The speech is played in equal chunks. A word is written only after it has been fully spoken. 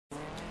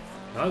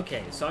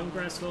Okay, so I'm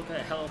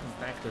Grasswalker, welcome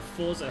back to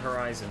Forza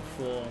Horizon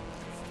 4.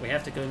 We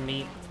have to go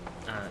meet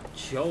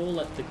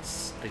Joel at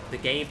the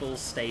Gable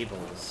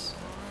stables.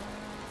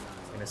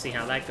 We're gonna see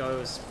how that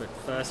goes, but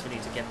first we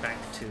need to get back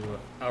to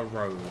a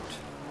road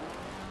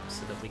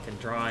so that we can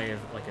drive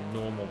like a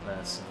normal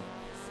person.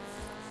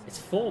 It's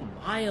 4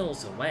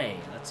 miles away,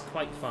 that's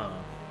quite far.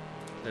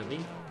 But we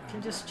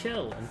can just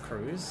chill and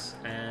cruise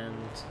and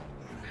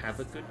have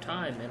a good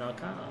time in our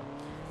car.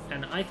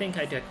 And I think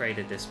I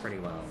decorated this pretty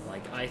well.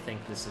 Like, I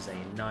think this is a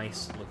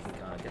nice looking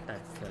car. Get that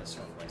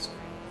cursor on my screen.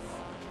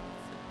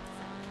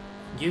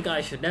 You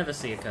guys should never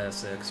see a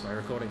cursor because my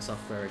recording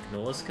software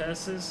ignores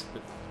cursors.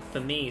 But for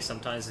me,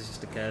 sometimes it's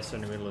just a cursor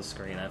in the middle of the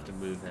screen. I have to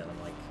move it.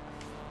 I'm like,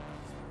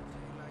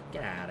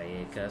 get out of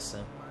here,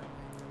 cursor.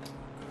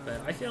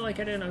 But I feel like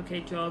I did an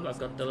okay job. I've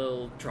got the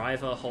little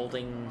driver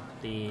holding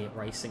the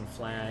racing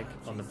flag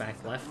on the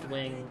back left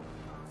wing.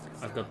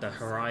 I've got the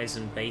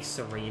Horizon Base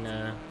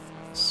Arena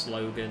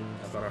slogan.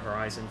 I've got a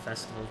Horizon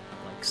Festival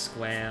like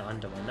square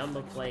under my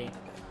number plate.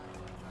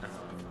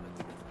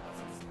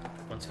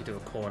 Once we do a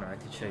corner, I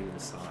can show you the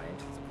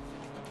side.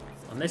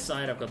 On this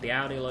side, I've got the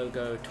Audi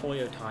logo,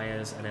 Toyo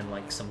tires, and then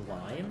like some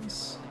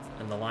lines.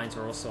 And the lines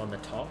are also on the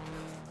top.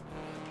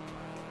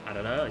 I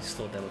don't know, I just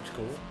thought they looked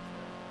cool.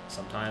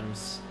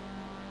 Sometimes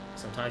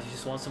you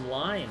just want some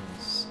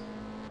lines.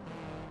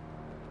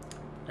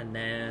 And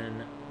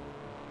then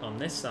on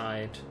this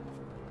side,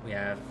 we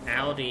have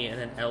Audi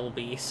and then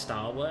LB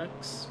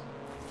Starworks.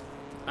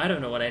 I don't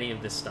know what any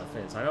of this stuff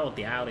is. I know what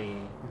the Audi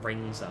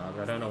rings are,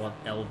 but I don't know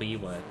what LB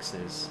Works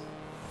is.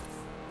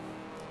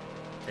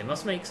 They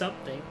must make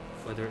something,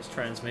 whether it's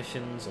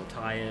transmissions or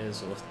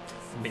tires or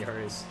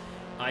mirrors.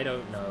 I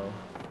don't know.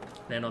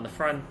 Then on the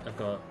front, I've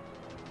got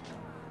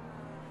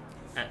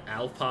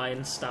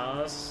Alpine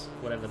Stars,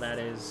 whatever that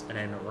is, and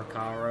then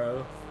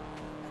Recaro,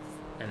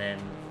 and then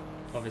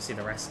obviously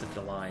the rest of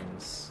the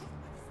lines.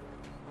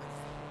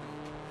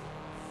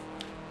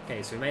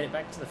 Okay, so we made it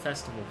back to the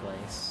festival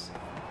place.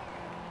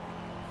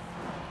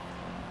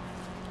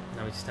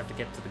 Now we just have to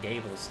get to the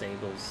Gable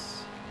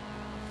stables.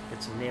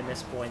 Get some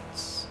near-miss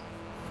points.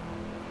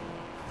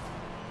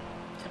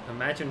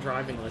 Imagine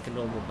driving like a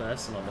normal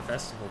person on the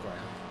festival ground.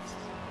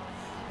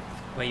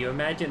 Where you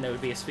imagine there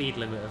would be a speed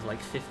limit of like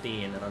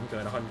 15 and I'm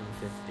going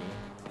 150.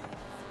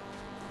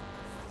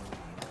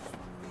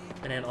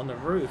 And then on the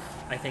roof,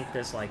 I think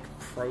there's like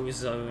Pro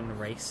Zone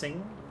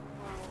Racing.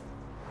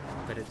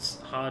 But it's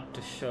hard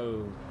to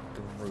show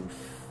the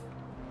roof.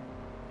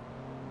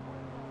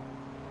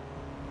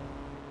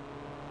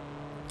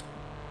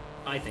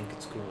 I think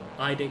it's cool.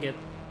 I dig it.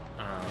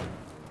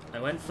 I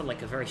went for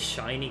like a very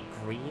shiny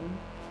green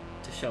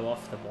to show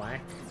off the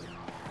black.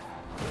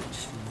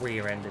 Just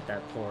rear-ended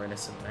that poor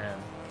innocent man.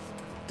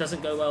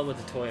 Doesn't go well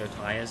with the Toyo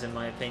tires in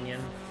my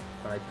opinion,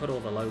 but I put all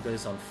the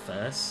logos on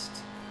first,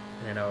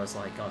 and then I was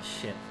like, oh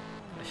shit,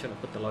 I should have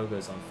put the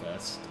logos on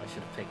first. I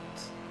should have picked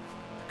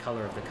the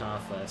color of the car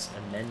first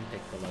and then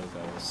pick the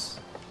logos.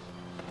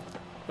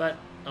 But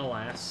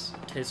alas,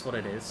 'tis what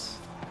it is.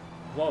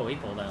 Whoa, he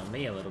pulled out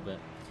me a little bit.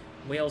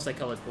 Wheels I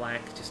coloured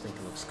black, just think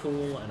it looks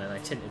cool, and then I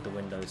tinted the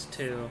windows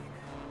too.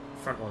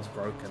 Front one's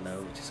broken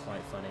though, which is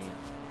quite funny.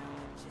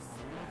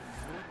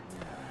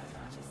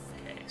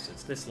 Okay, so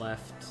it's this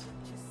left.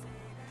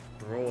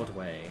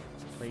 Broadway.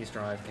 Please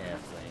drive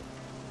carefully.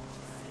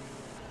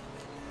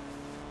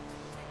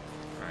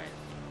 Right.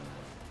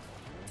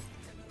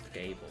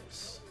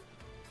 Gables.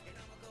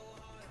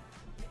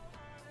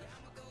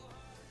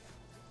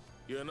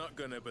 You're not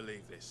gonna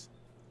believe this.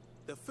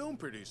 The film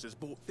producers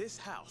bought this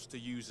house to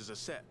use as a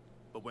set,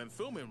 but when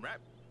filming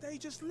wrapped, they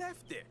just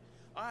left it.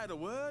 I had a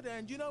word,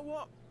 and you know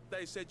what?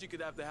 They said you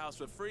could have the house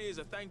for free as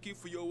a thank you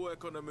for your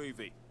work on the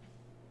movie.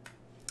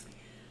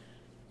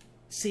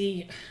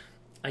 See,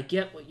 I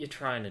get what you're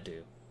trying to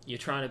do. You're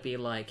trying to be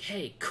like,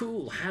 hey,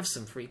 cool, have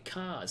some free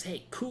cars.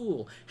 Hey,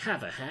 cool,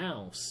 have a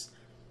house.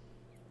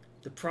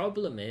 The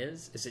problem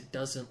is it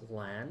doesn't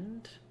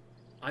land.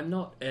 I'm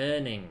not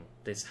earning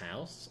this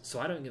house, so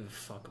I don't give a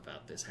fuck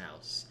about this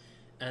house.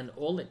 And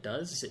all it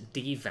does is it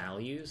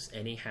devalues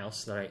any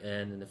house that I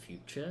earn in the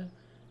future.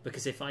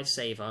 Because if I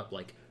save up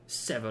like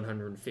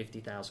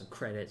 750,000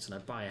 credits and I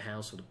buy a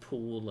house with a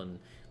pool and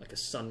like a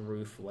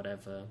sunroof or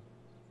whatever,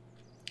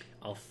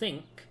 I'll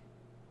think,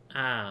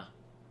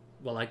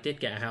 well, I did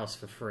get a house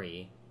for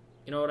free.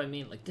 You know what I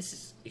mean? Like, this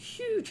is a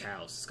huge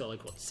house. It's got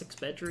like, what, 6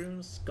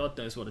 bedrooms? God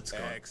knows what it's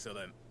got.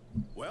 Excellent.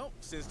 Well,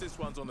 since this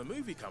one's on the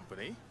movie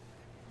company,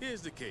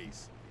 here's the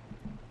keys.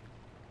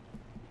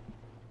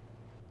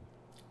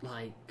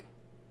 Like,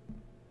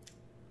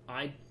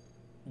 I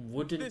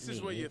wouldn't This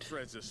is where your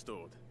threads are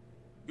stored.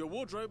 Your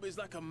wardrobe is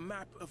like a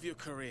map of your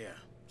career.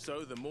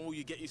 So the more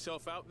you get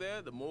yourself out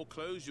there, the more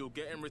clothes you'll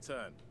get in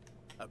return.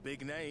 A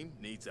big name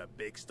needs a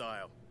big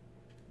style.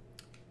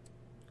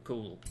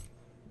 Cool.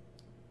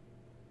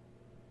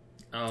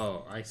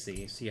 Oh, I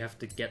see. So you have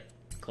to get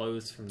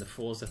clothes from the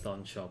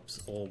Forzathon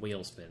shops or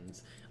wheel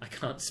spins. I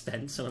can't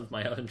spend some of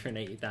my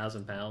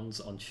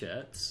 £180,000 on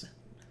shirts.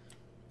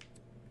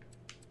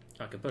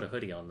 I could put a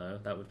hoodie on though,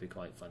 that would be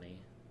quite funny.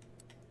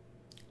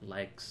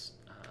 legs.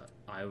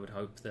 I would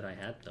hope that I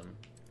had them.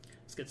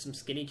 Let's get some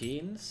skinny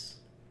jeans.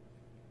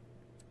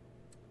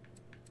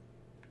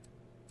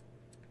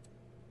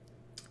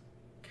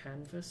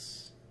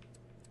 Canvas.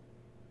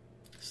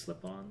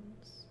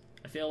 Slip-ons.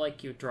 I feel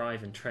like you're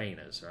driving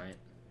trainers, right?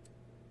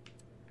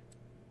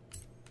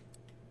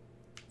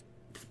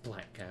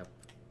 Black cap.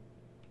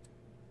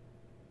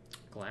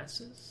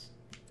 Glasses?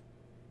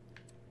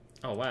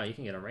 Oh wow, you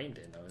can get a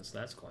reindeer nose.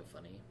 That's quite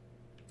funny.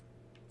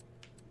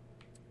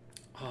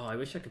 Oh, I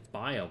wish I could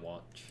buy a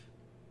watch.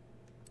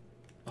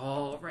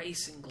 Oh,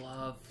 racing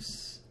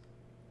gloves.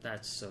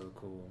 That's so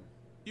cool.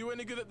 You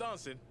any good at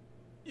dancing?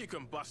 You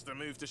can bust a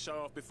move to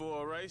show off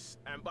before a race,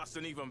 and bust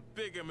an even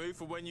bigger move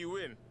for when you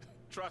win.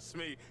 Trust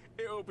me,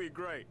 it'll be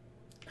great.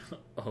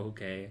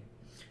 Okay.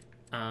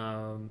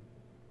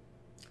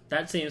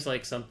 That seems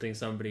like something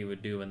somebody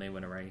would do when they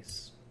win a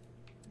race.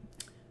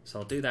 So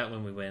I'll do that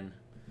when we win.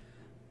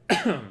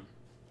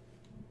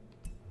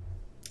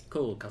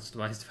 Cool,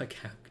 customized my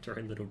character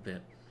a little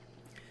bit.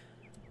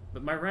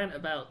 But my rant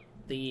about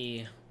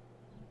the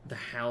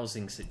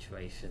housing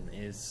situation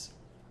is,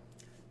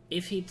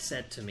 if he'd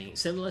said to me,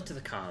 similar to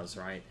the cars,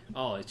 right?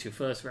 Oh, it's your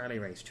first rally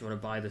race, do you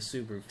want to buy the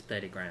Subaru for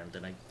 30 grand?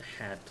 And I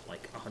had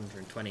like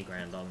 120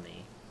 grand on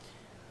me.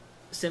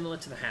 Similar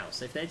to the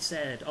house, if they'd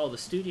said, oh, the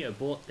studio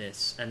bought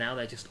this and now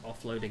they're just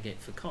offloading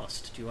it for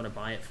cost, do you want to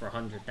buy it for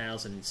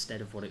 100,000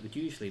 instead of what it would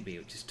usually be,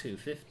 which is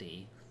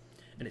 250?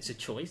 And it's a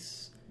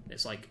choice.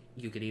 It's like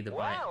you could either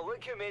buy it. Wow,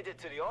 look who made it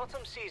to the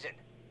autumn season.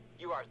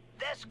 You are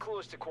this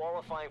close to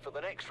qualifying for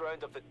the next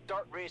round of the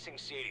Dirt Racing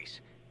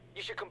Series.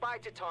 You should come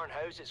back to Tarn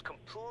House. It's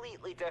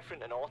completely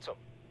different in autumn.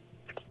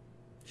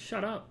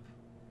 Shut up.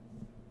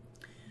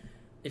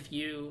 If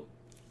you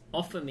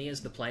offer me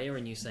as the player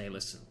and you say,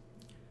 listen,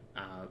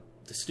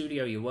 the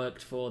studio you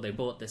worked for, they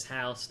bought this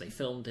house, they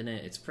filmed in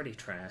it, it's pretty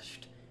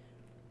trashed.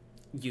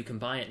 You can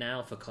buy it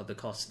now for the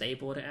cost they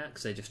bought it at,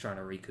 because they're just trying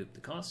to recoup the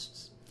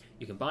costs.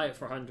 You can buy it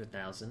for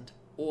 100,000,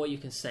 or you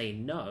can say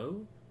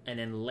no, and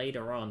then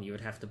later on you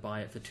would have to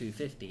buy it for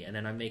 250, and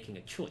then I'm making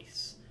a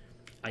choice.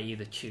 I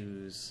either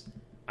choose,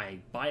 I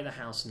buy the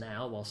house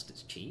now whilst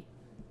it's cheap,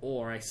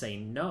 or I say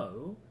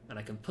no, and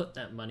I can put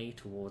that money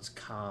towards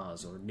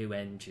cars, or a new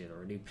engine,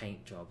 or a new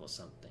paint job, or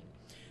something.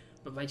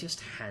 But by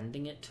just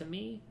handing it to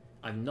me,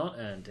 I've not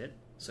earned it,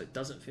 so it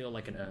doesn't feel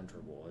like an earned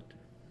reward.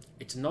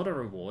 It's not a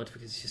reward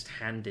because it's just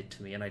handed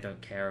to me and I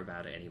don't care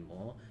about it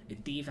anymore.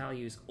 It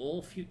devalues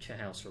all future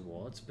house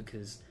rewards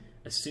because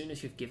as soon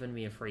as you've given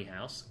me a free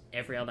house,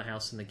 every other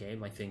house in the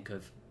game I think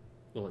of,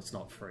 well, it's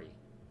not free.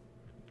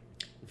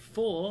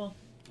 4,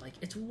 like,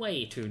 it's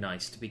way too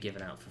nice to be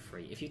given out for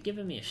free. If you're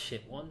giving me a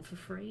shit one for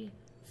free,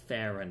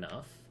 fair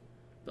enough.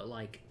 But,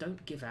 like,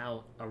 don't give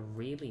out a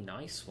really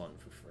nice one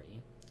for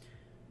free.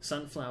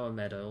 Sunflower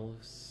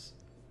Meadows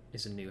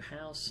is a new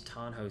house.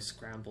 Tarnho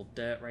Scramble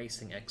Dirt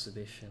Racing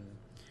Exhibition.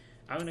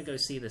 I'm gonna go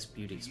see this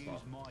beauty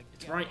spot.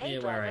 It's right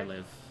near where I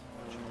live.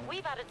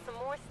 We've added some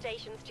more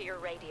stations to your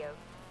radio.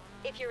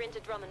 If you're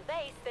into drum and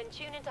bass, then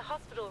tune into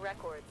Hospital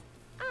Records.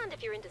 And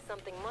if you're into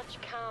something much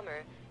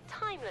calmer,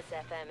 Timeless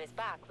FM is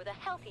back with a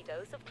healthy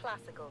dose of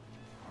classical.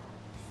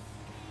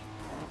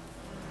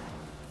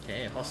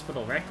 Okay,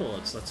 Hospital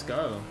Records, let's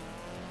go.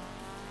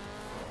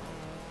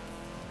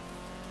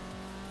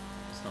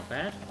 It's not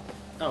bad.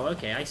 Oh,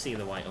 okay, I see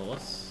the white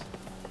horse.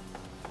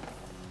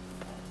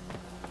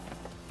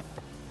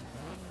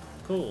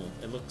 Cool,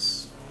 it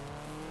looks...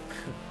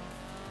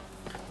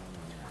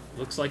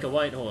 looks like a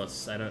white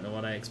horse. I don't know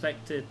what I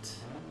expected.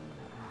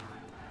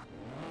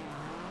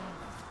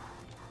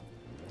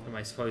 Am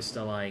I supposed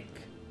to, like,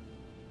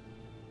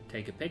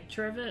 take a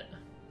picture of it?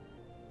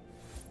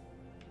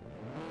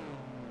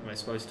 Am I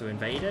supposed to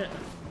invade it?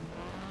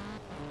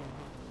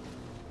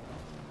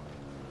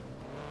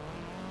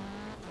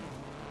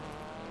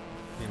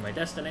 I mean, my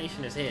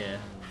destination is here.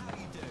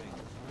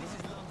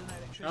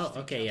 Oh,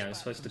 okay, yeah, I'm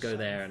supposed to go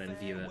there and then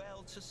view it.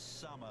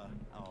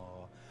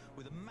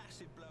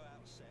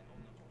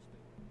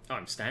 Oh,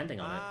 I'm standing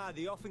on it. Ah,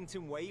 the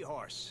Uffington White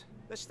Horse.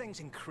 This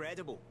thing's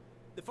incredible.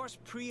 The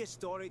first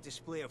prehistoric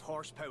display of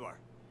horsepower.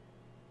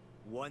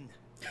 1.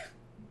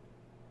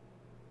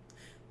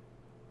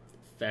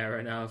 Fair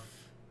enough.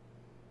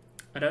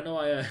 I don't know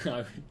why I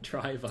would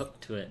drive up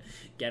to it,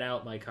 get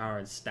out my car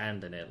and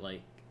stand in it,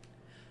 like...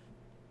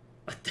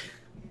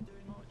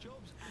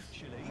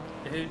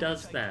 Who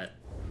does that?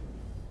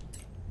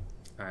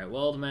 Alright,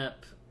 world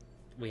map.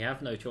 We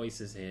have no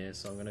choices here,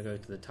 so I'm gonna go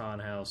to the Tarn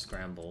House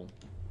Scramble.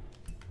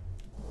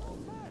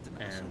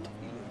 And...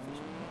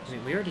 I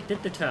mean, we already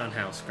did the Tarn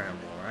House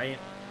Scramble, right?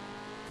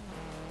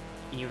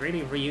 Are you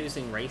really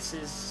reusing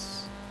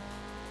races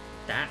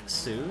that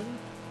soon?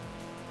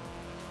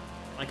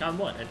 Like, I'm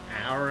what, an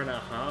hour and a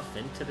half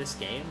into this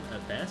game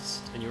at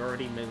best, and you're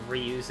already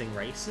reusing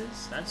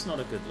races? That's not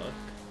a good look.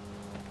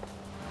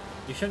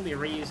 You shouldn't be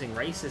reusing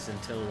races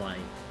until, like,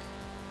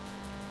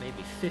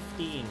 maybe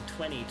 15,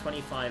 20,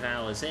 25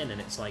 hours in,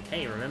 and it's like,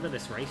 hey, remember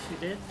this race you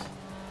did?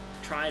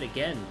 Try it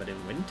again, but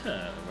in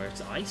winter, where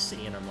it's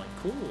icy, and I'm like,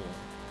 cool.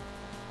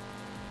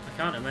 I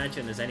can't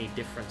imagine there's any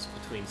difference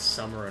between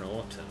summer and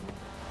autumn.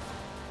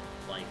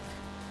 Like,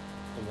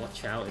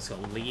 watch out, it's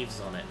got leaves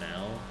on it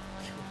now.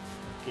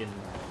 Fucking...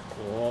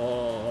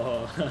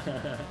 Whoa!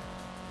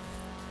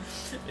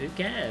 Who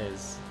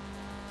cares?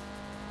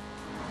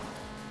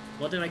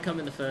 What did I come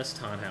in the first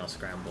Townhouse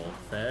Scramble?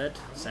 Third?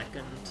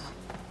 Second?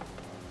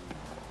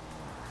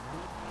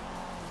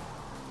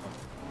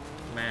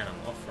 Oh, man,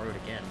 I'm off-road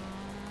again.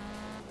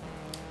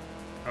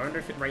 I wonder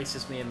if it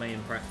races me in my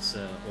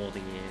Impreza or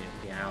the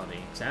Audi,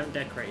 because I haven't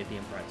decorated the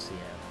Impreza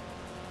yet.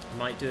 I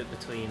might do it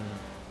between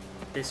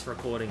this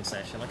recording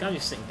session. Like, I'm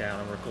just sitting down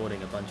and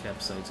recording a bunch of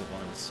episodes at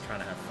once, trying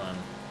to have fun.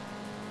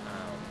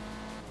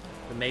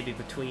 But maybe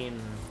between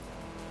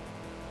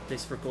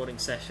this recording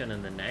session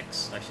and the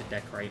next, I should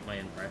decorate my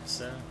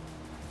Impreza.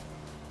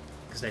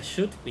 Because there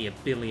should be a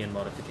billion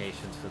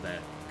modifications for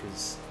that,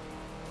 because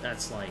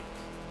that's like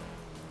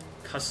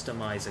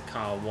customize a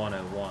car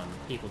 101.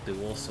 People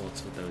do all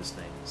sorts with those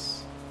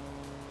things.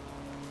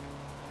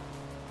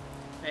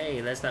 Hey,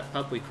 there's that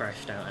pub we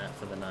crashed out at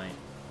for the night.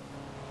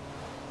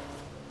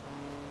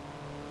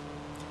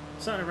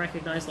 Starting to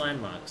recognize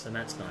landmarks, and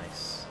that's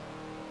nice.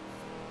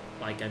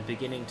 Like, I'm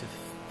beginning to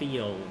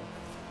feel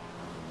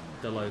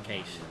the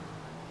location.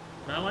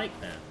 And I like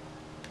that.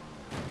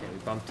 Okay, we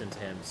bumped into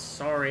him.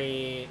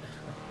 Sorry.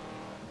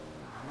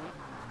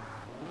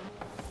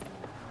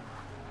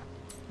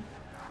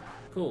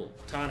 Cool.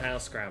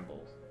 Townhouse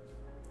Scramble.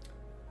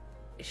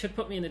 It should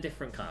put me in a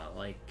different car.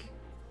 Like,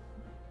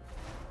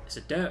 it's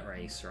a dirt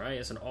race, right?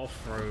 It's an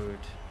off-road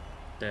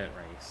dirt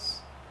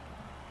race.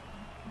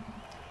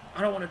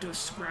 I don't want to do a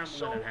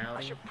scramble in an Audi.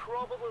 I should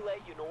probably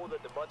let you know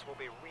that the mud will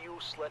be real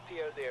slippy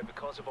out there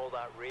because of all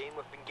that rain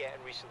we've been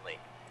getting recently.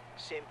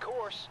 Same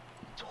course,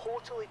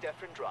 totally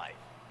different drive.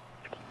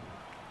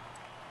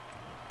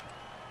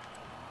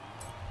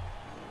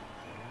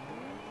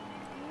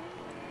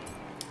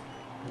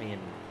 I mean,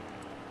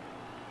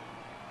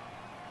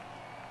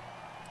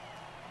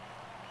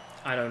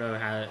 I don't know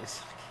how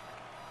it's...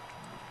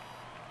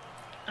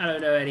 I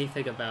don't know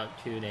anything about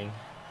tuning.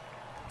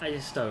 I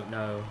just don't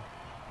know.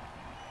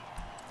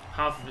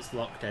 Half of it's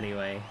locked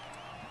anyway.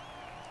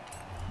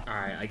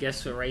 Alright, I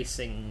guess we're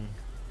racing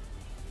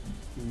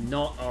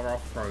not our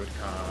off-road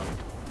car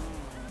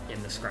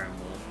in the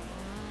scramble.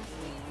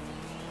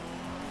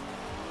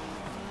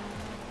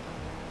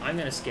 I'm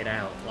gonna skid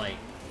out, like...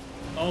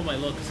 Oh my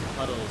look, it's a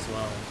puddle as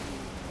well.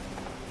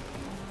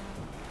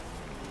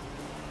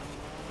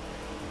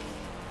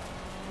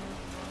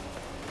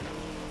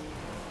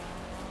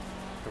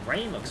 The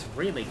rain looks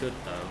really good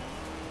though.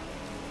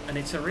 And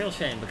it's a real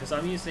shame because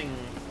I'm using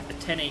a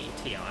 1080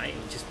 Ti,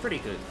 which is pretty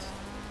good,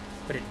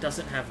 but it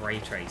doesn't have ray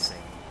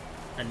tracing.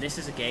 And this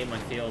is a game I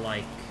feel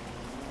like,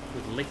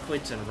 with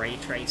liquids and ray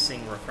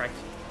tracing,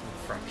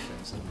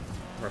 reflections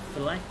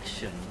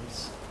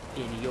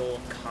in your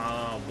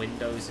car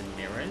windows and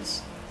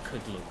mirrors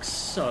could look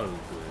so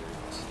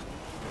good.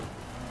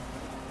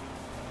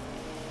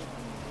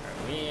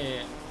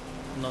 We're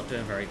not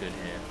doing very good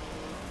here.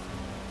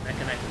 Neck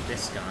and neck with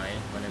this guy,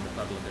 went in the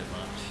puddle a bit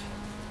much.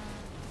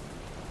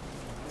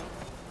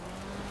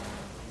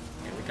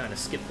 Yeah, we kind of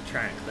skipped the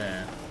track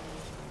there,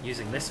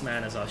 using this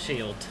man as our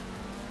shield.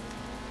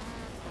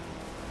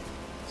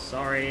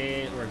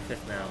 Sorry, we're in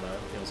 5th now though,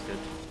 feels good.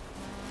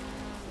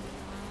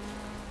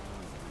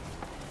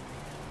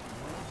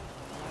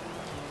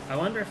 I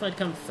wonder if I'd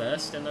come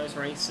first in those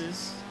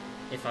races,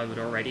 if I would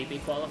already be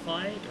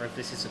qualified, or if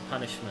this is a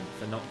punishment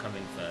for not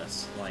coming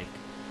first. Like,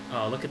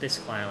 oh, look at this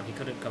clown, he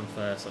couldn't come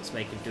first, let's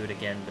make him do it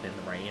again, but in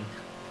the rain.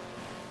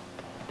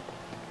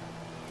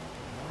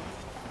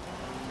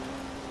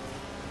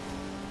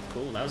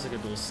 Cool, that was a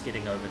good little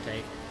skidding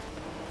overtake.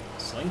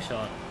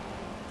 Slingshot.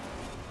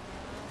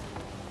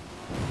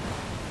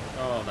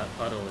 Oh, that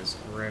puddle is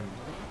grim.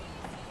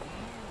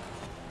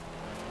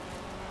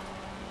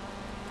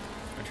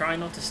 I'm trying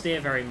not to steer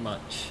very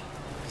much,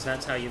 because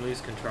that's how you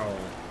lose control.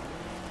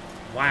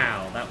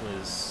 Wow, that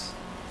was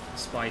a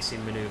spicy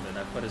maneuver.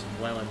 That put us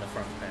well in the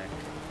front pack.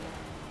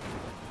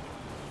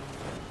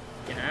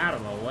 Get out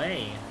of my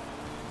way.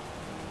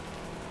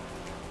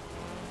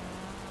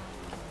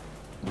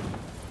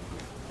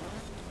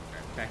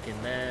 Back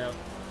in there.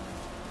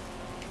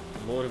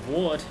 Lord of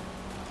Ward.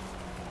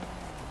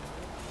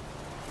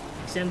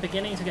 See, I'm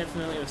beginning to get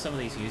familiar with some of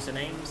these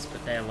usernames,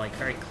 but they're like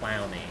very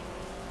clowny.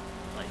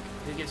 Like,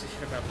 who gives a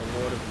shit about the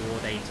Lord of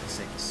Ward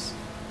 86?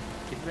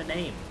 Give him a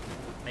name.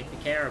 Make me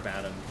care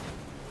about him.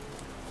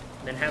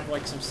 And then have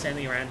like some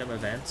semi-random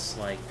events,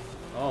 like,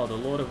 oh, the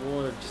Lord of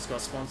Ward just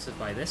got sponsored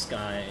by this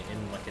guy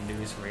in like a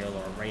newsreel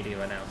or a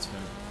radio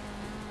announcement.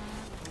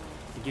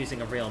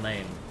 Using a real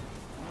name.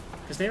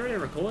 Because they already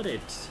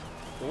recorded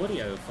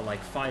audio for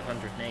like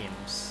 500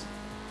 names.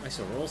 I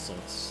saw all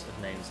sorts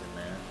of names in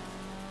there.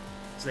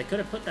 So they could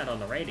have put that on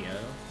the radio.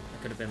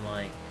 It could have been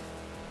like,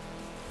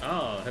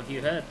 oh, have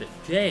you heard that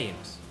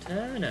James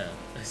Turner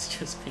has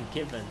just been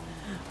given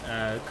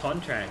a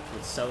contract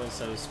with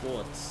so-and-so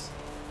sports?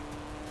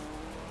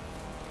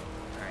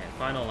 Alright,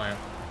 final lap.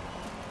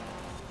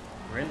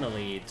 We're in the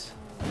lead.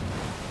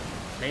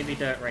 Maybe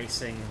dirt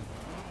racing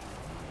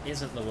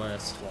isn't the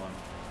worst one.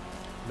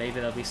 Maybe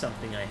there'll be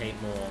something I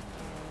hate more.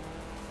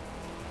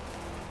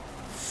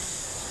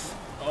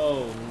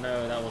 Oh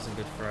no, that wasn't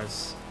good for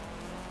us.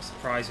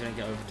 Surprised we didn't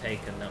get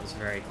overtaken, that was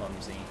very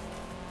clumsy.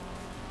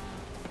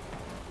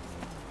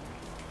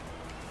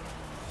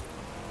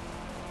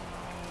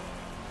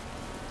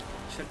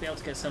 Should be able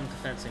to get some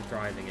defensive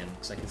driving in,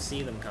 because I can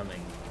see them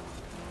coming.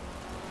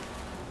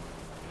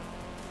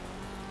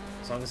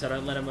 As long as I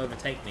don't let them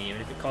overtake me,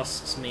 even if it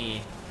costs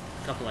me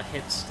a couple of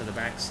hits to the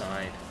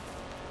backside.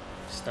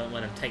 Just don't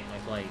let them take my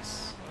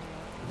place.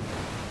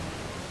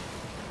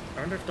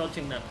 I wonder if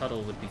dodging that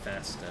puddle would be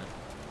faster.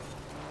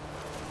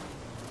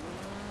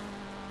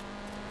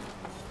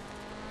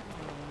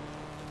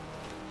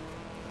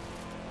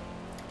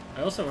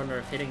 I also wonder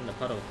if hitting the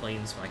puddle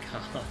cleans my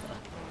car.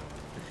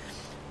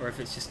 Or if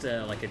it's just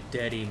like a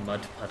dirty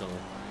mud puddle.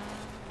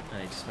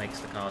 And it just makes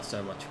the car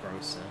so much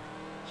grosser.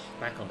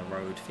 Back on the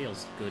road,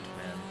 feels good,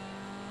 man.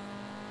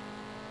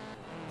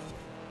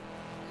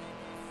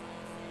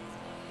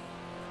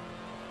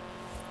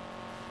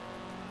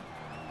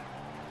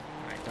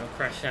 Alright, don't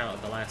crash out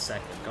at the last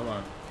second, come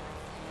on.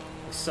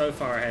 We're so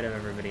far ahead of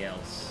everybody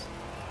else.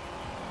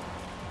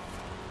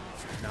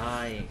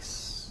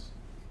 Nice.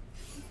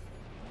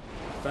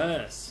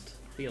 First.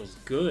 Feels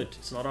good.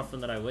 It's not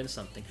often that I win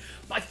something.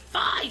 By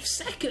 5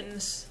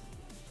 seconds!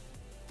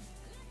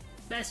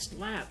 Best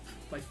lap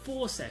by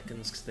 4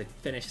 seconds because they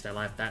finished their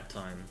lap that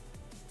time.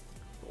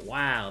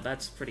 Wow,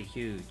 that's pretty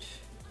huge.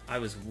 I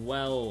was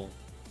well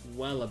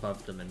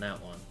above them in that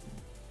one.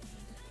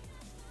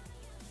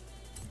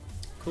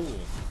 Cool.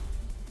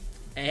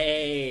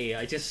 Hey,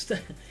 I just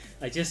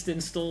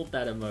installed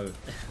that emote.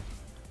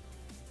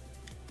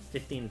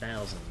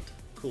 15,000.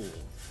 Cool.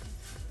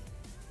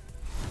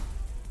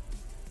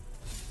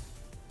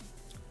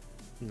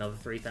 Another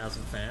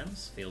 3,000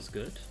 fans. Feels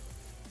good.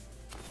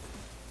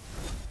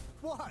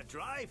 What a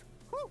drive!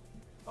 Woo!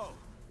 Oh,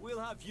 we'll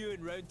have you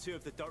in round 2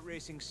 of the Dirt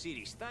Racing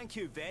Series. Thank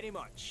you very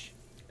much.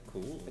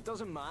 Cool. It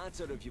doesn't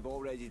matter if you've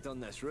already done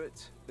this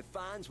route. The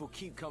fans will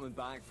keep coming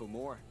back for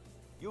more.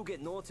 You'll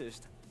get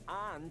noticed,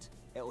 and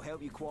it'll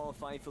help you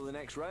qualify for the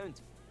next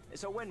round.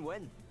 It's a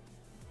win-win.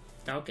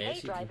 Okay.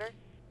 Hey, driver.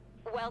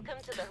 Welcome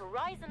to the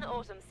Horizon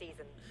Autumn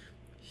season.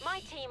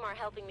 My team are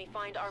helping me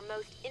find our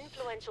most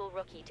influential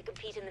rookie to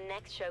compete in the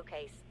next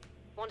showcase.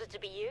 Want it to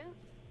be you?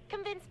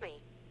 Convince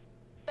me.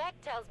 Beck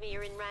tells me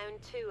you're in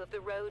round 2 of the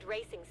Road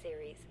Racing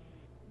Series.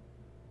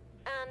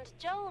 And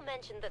Joel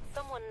mentioned that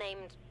someone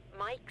named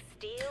Mike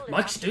Steele is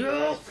Mike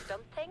Steele!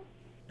 Something?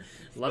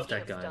 Love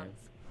Speaking that of guy.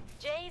 stunts,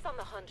 Jay's on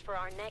the hunt for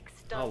our next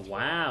stunt. Oh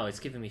wow, it's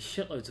giving me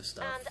shitloads of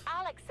stuff. And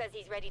Alex says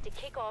he's ready to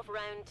kick off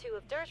round 2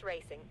 of Dirt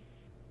Racing.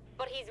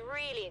 But he's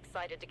really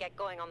excited to get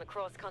going on the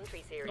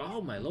cross-country series.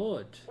 Oh my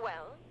lord.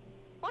 Well,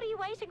 what are you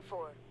waiting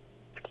for?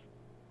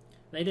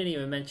 They didn't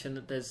even mention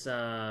that there's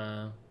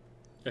a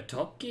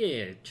Top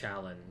Gear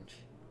challenge.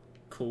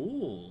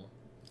 Cool.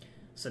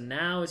 So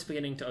now it's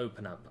beginning to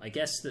open up. I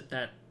guess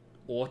that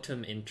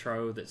autumn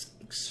intro that's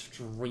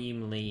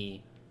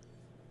extremely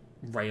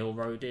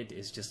railroaded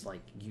is just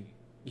like you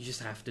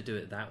just have to do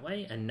it that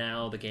way, and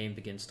now the game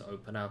begins to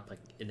open up. Like,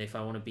 and if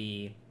I want to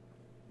be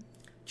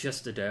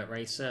just a dirt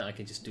racer, I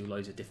can just do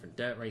loads of different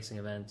dirt racing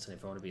events, and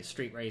if I want to be a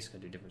street racer, I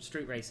can do different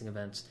street racing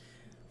events.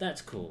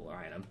 That's cool.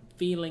 Alright, I'm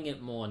feeling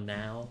it more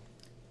now.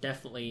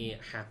 Definitely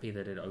happy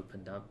that it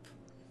opened up.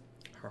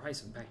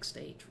 Horizon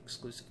backstage for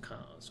exclusive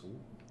cars. Ooh.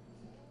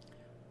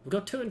 We've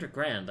got 200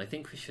 grand. I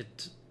think we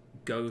should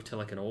go to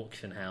like an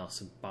auction house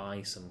and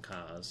buy some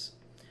cars.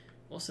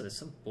 Also, there's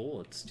some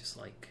boards just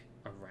like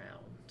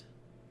around.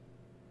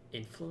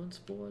 Influence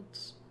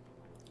boards?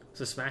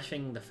 So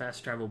smashing the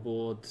fast travel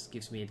boards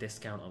gives me a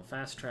discount on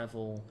fast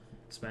travel.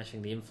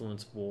 Smashing the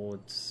influence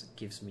boards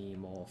gives me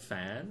more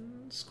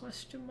fans?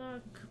 Question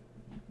mark.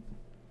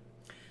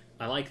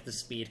 I like the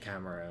speed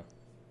camera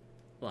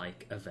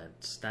like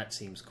events. That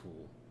seems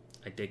cool.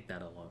 I dig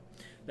that a lot.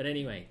 But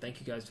anyway,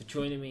 thank you guys for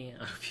joining me.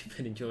 I hope you've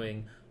been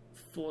enjoying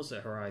Forza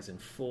Horizon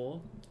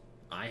 4.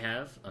 I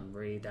have. I'm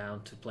really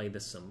down to play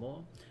this some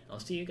more. I'll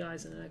see you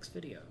guys in the next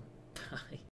video. Bye.